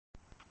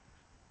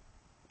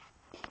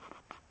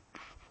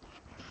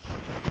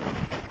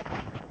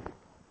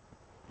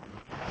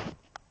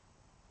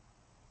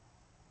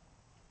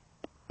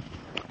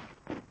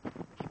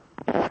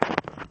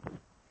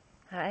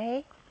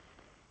Hi,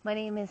 my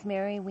name is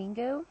Mary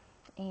Wingo,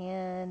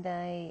 and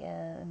I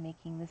am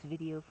making this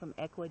video from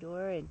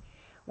Ecuador. And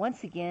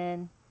once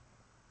again,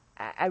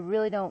 I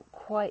really don't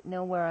quite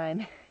know where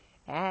I'm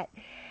at.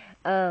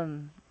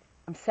 Um,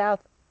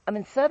 I'm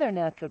in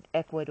southern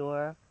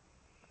Ecuador,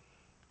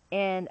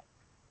 and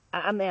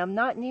I'm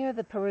not near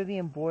the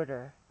Peruvian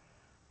border,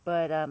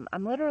 but I'm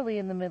literally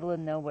in the middle of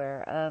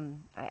nowhere.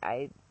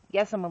 I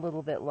guess I'm a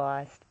little bit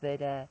lost,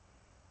 but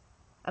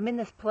I'm in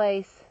this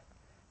place.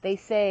 They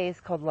say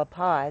it's called La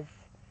Paz.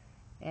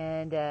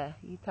 And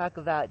you talk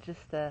about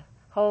just a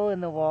hole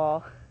in the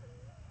wall.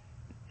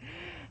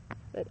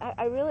 But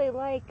I really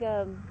like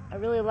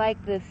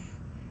this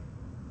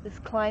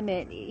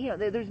climate. You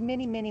know, there's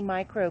many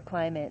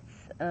microclimates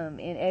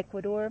in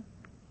Ecuador,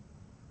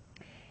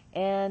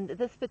 and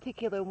this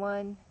particular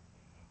one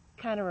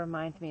kind of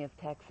reminds me of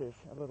Texas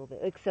a little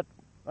bit, except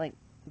like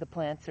the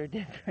plants are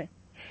different.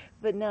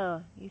 But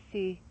no, you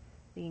see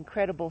the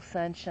incredible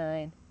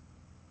sunshine,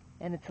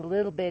 and it's a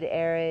little bit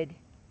arid.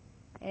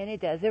 And it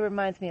does. It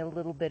reminds me a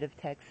little bit of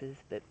Texas.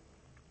 But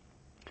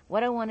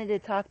what I wanted to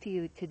talk to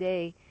you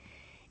today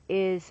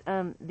is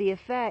the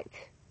effect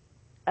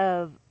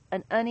of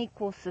an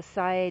unequal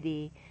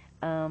society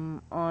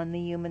on the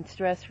human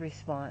stress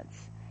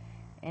response.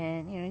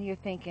 And you're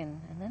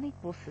thinking, an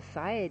unequal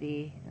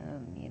society.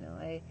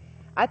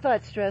 I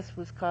thought stress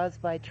was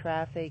caused by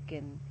traffic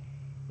and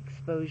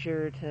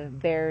exposure to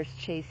bears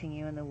chasing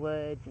you in the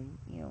woods, and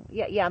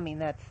I mean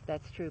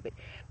that's true. But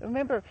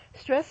remember,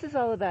 stress is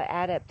all about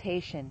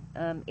adaptation.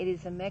 It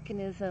is a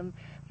mechanism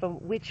from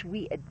which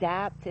we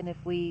adapt, and if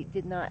we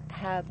did not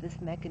have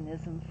this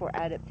mechanism for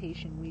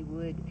adaptation, we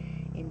would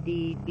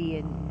indeed be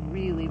in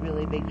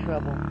really big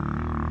trouble.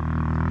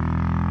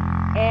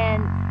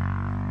 And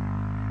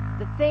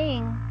the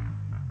thing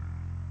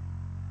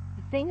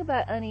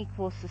about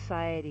unequal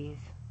societies,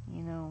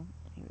 you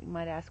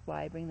might ask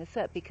why I bring this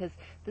up, because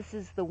this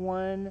is the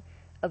one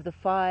of the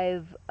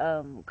 5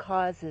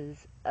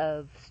 causes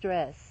of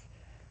stress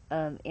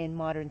in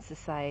modern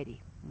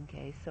society.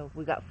 Okay, so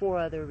we got 4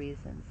 other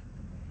reasons.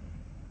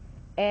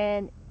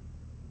 And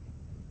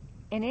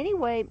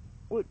anyway,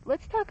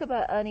 let's talk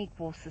about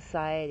unequal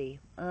society.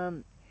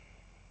 Let's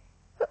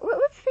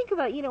think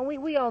about,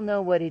 we all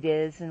know what it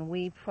is, and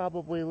we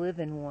probably live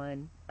in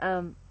one.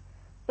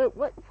 But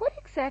what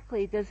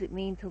exactly does it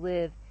mean to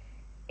live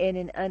in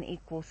an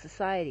unequal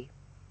society?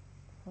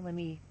 Well,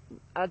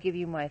 I'll give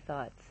you my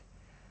thoughts.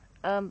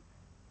 An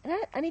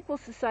unequal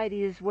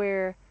society is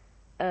where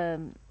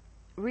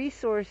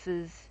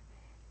resources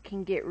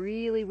can get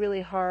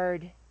really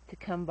hard to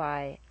come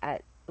by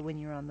when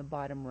you're on the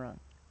bottom rung.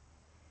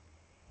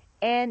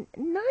 And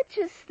not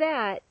just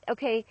that,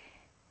 okay,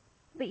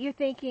 but you're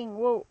thinking,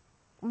 well,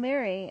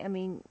 Mary, I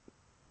mean,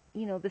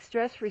 the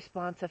stress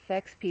response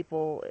affects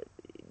people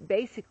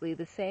basically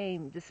the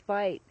same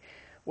despite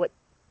what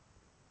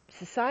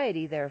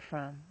society they're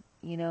from.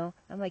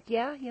 I'm like,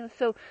 yeah,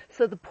 so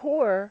the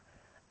poor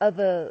of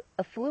a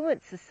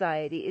affluent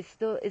society is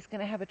going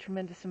to have a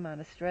tremendous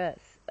amount of stress,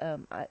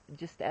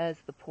 just as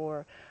the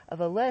poor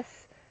of a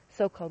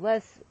so-called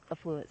less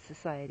affluent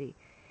society.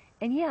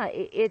 And yeah,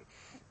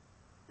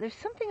 there's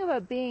something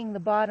about being the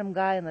bottom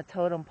guy on the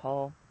totem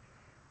pole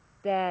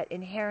that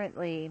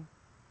inherently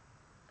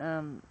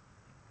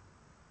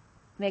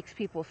makes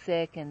people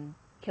sick and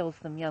kills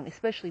them young,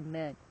 especially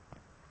men.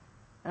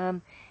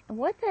 And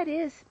what that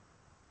is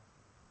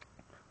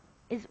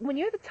when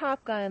you're the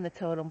top guy on the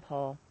totem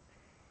pole,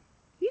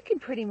 you can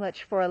pretty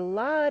much, for a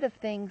lot of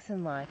things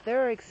in life,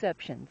 there are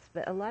exceptions,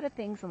 but a lot of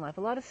things in life,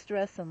 a lot of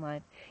stress in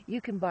life,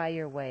 you can buy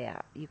your way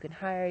out. You can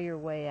hire your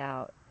way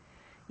out.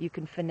 You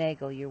can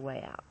finagle your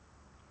way out.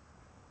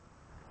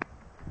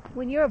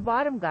 When you're a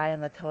bottom guy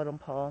on the totem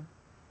pole,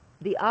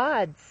 the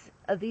odds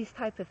of these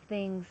type of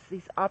things,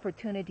 these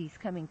opportunities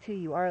coming to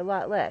you, are a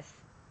lot less.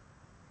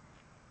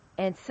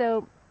 And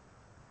so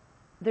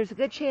there's a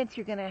good chance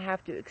you're going to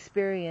have to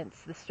experience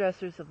the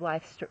stressors of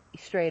life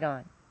straight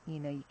on.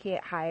 You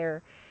can't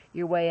hire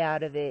your way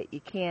out of it. You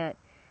can't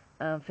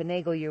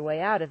finagle your way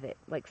out of it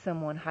like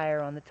someone higher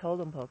on the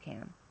totem pole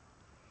can.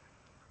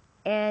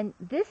 And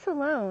this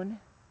alone,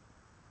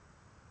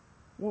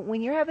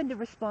 when you're having to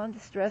respond to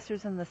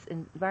stressors in this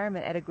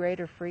environment at a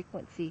greater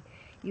frequency,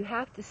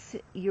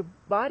 your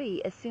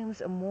body assumes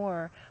a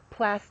more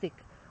plastic,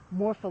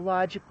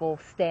 morphological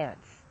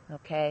stance.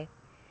 Okay,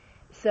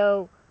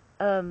 so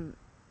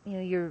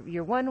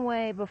you're one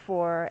way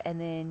before, and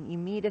then you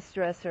meet a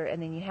stressor,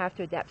 and then you have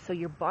to adapt. So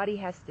your body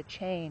has to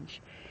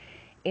change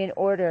in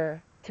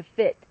order to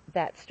fit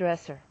that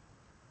stressor.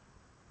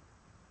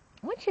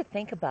 I want you to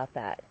think about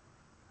that.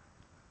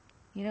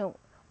 We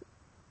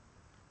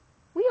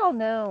all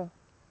know,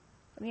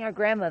 our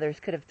grandmothers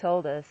could have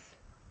told us,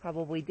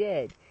 probably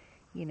did,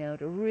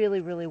 to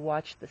really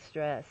watch the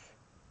stress.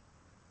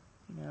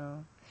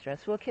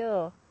 Stress will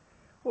kill.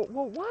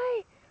 Well,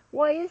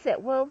 why is it?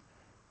 Well,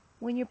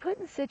 when you're put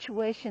in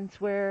situations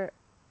where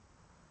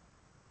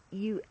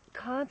you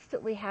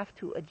constantly have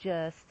to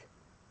adjust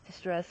to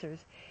stressors,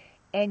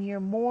 and you're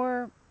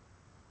more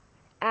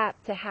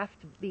apt to have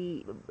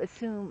to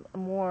assume a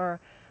more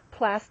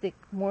plastic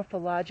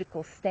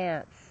morphological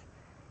stance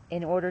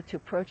in order to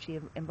approach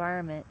the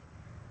environment.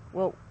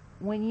 Well,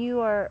 when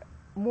you are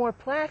more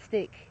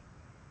plastic,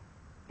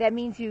 that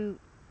means you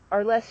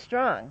are less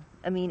strong.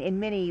 I mean, in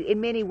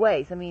many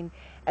ways. I mean,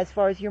 as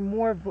far as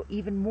you're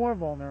even more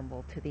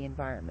vulnerable to the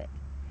environment.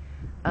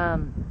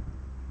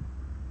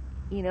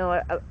 You know,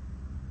 a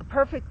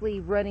perfectly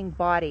running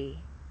body,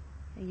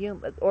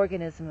 an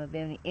organism of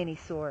any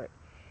sort,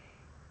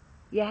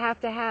 you have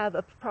to have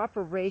a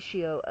proper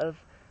ratio of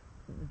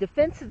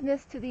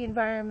defensiveness to the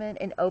environment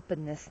and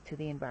openness to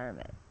the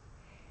environment.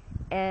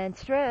 And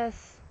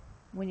stress,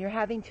 when you're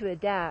having to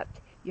adapt,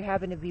 you're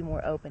having to be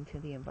more open to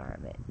the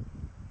environment.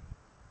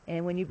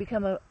 And when you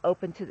become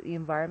open to the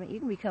environment, you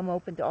can become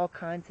open to all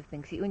kinds of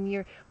things. When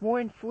you're more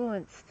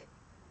influenced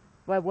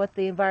by what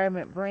the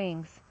environment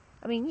brings,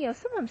 I mean, you know,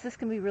 sometimes this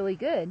can be really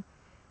good,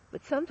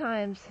 but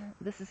sometimes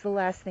this is the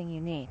last thing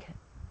you need,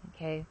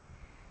 okay?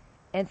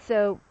 And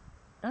so,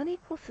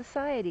 unequal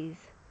societies,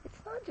 it's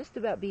not just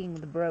about being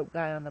the broke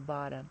guy on the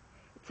bottom.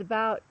 It's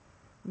about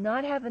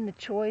not having the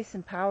choice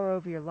and power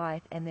over your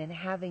life and then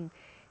having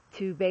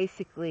to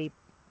basically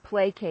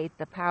placate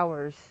the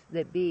powers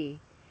that be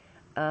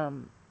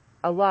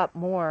a lot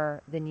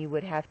more than you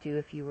would have to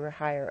if you were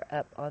higher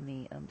up on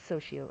the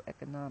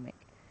socioeconomic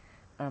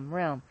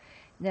realm.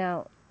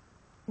 Now,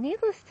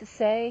 needless to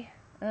say,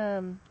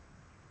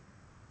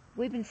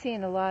 we've been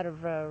seeing a lot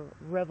of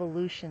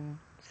revolution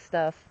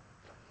stuff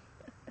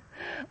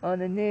on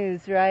the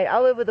news, right,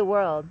 all over the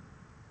world.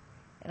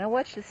 And I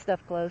watch this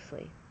stuff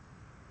closely.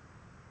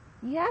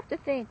 You have to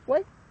think,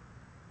 what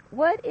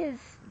is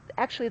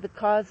actually the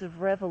cause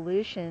of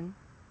revolution?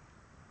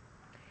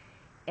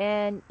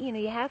 And, you know,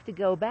 you have to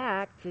go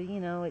back to, you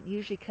know, it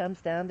usually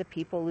comes down to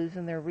people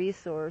losing their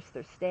resource,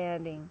 their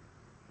standing,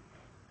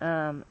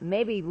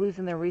 maybe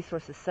losing their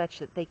resources such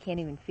that they can't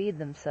even feed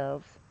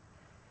themselves.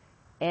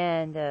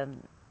 And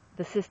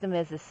the system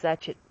as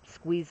such, it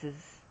squeezes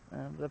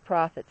the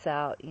profits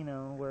out, you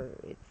know, where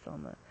it's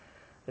on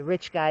the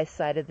rich guy's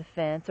side of the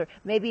fence, or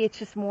maybe it's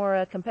just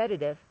more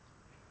competitive.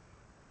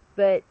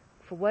 But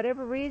for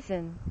whatever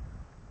reason,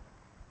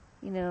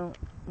 you know,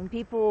 when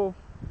people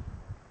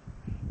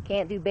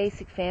can't do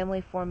basic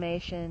family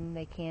formation,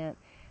 they can't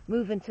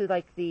move into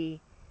like the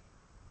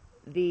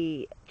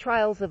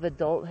trials of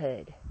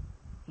adulthood.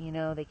 You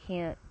know, they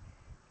can't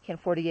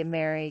afford to get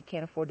married,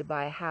 can't afford to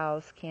buy a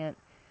house, can't,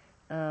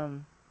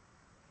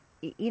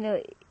 you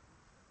know,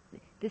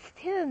 this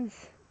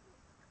tends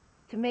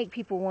to make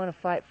people want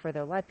to fight for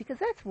their life, because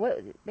that's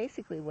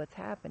basically what's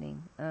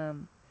happening.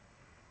 You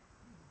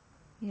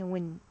know,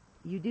 when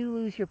you do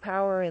lose your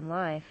power in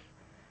life,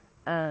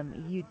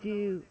 you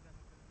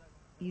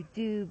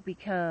do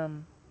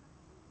become,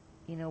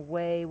 you know,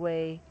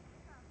 way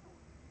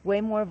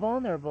more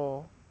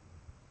vulnerable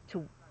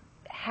to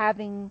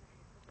having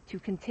to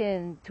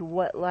contend to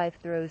what life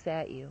throws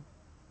at you.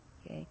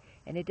 Okay,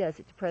 and it does.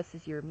 It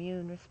depresses your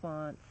immune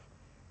response.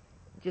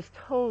 Just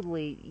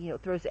totally, you know,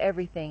 throws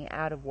everything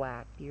out of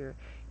whack. Your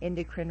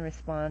endocrine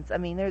response. I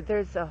mean,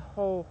 there's a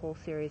whole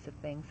series of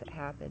things that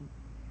happen.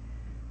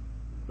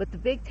 But the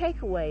big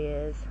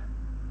takeaway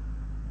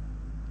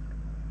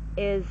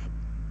is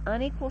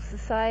unequal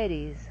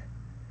societies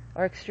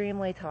are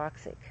extremely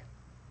toxic,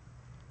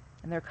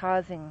 and they're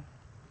causing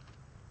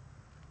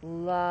a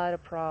lot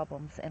of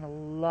problems and a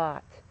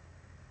lot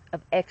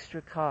of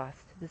extra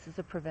cost. This is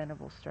a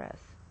preventable stress,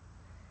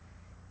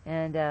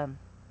 and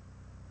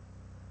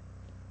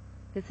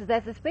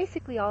that's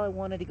basically all I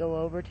wanted to go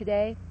over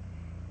today.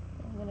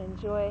 I'm going to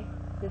enjoy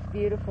this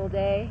beautiful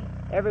day.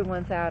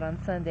 Everyone's out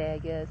on Sunday, I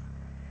guess.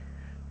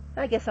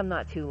 I guess I'm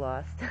not too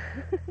lost.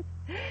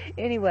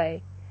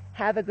 Anyway,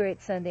 have a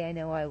great Sunday. I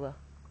know I will.